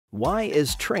Why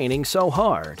is training so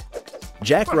hard?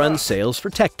 Jack runs sales for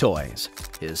tech toys.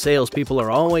 His salespeople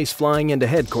are always flying into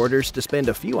headquarters to spend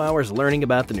a few hours learning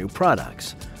about the new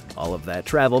products. All of that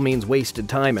travel means wasted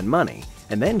time and money,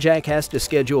 and then Jack has to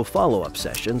schedule follow-up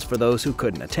sessions for those who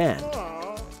couldn't attend.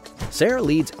 Sarah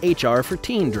leads HR for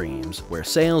Teen Dreams, where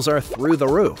sales are through the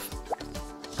roof.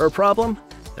 Her problem?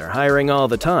 They're hiring all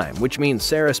the time, which means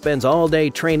Sarah spends all day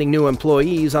training new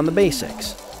employees on the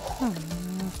basics.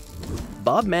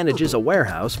 Bob manages a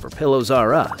warehouse for Pillows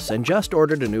R Us and just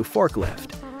ordered a new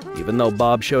forklift. Even though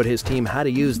Bob showed his team how to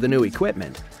use the new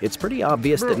equipment, it's pretty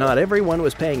obvious that not everyone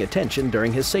was paying attention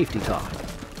during his safety talk.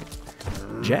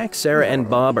 Jack, Sarah, and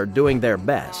Bob are doing their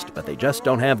best, but they just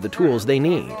don't have the tools they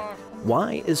need.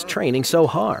 Why is training so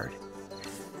hard?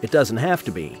 It doesn't have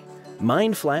to be.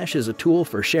 Mindflash is a tool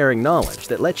for sharing knowledge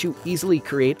that lets you easily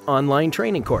create online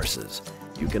training courses.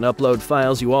 You can upload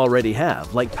files you already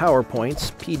have, like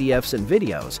PowerPoints, PDFs, and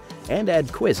videos, and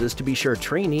add quizzes to be sure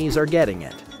trainees are getting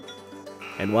it.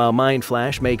 And while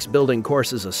Mindflash makes building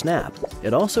courses a snap,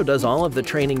 it also does all of the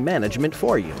training management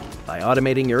for you by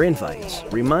automating your invites,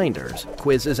 reminders,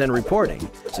 quizzes, and reporting,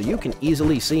 so you can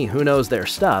easily see who knows their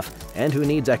stuff and who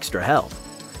needs extra help.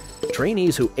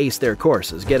 Trainees who ace their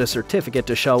courses get a certificate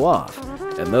to show off,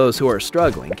 and those who are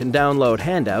struggling can download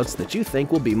handouts that you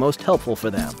think will be most helpful for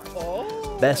them.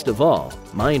 Best of all,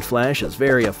 Mindflash is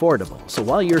very affordable, so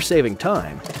while you're saving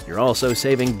time, you're also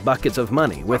saving buckets of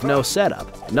money with no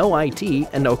setup, no IT,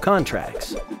 and no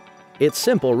contracts. It's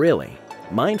simple, really.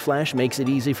 Mindflash makes it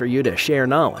easy for you to share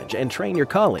knowledge and train your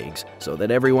colleagues so that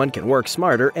everyone can work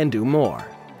smarter and do more.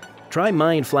 Try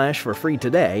Mindflash for free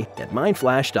today at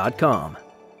mindflash.com.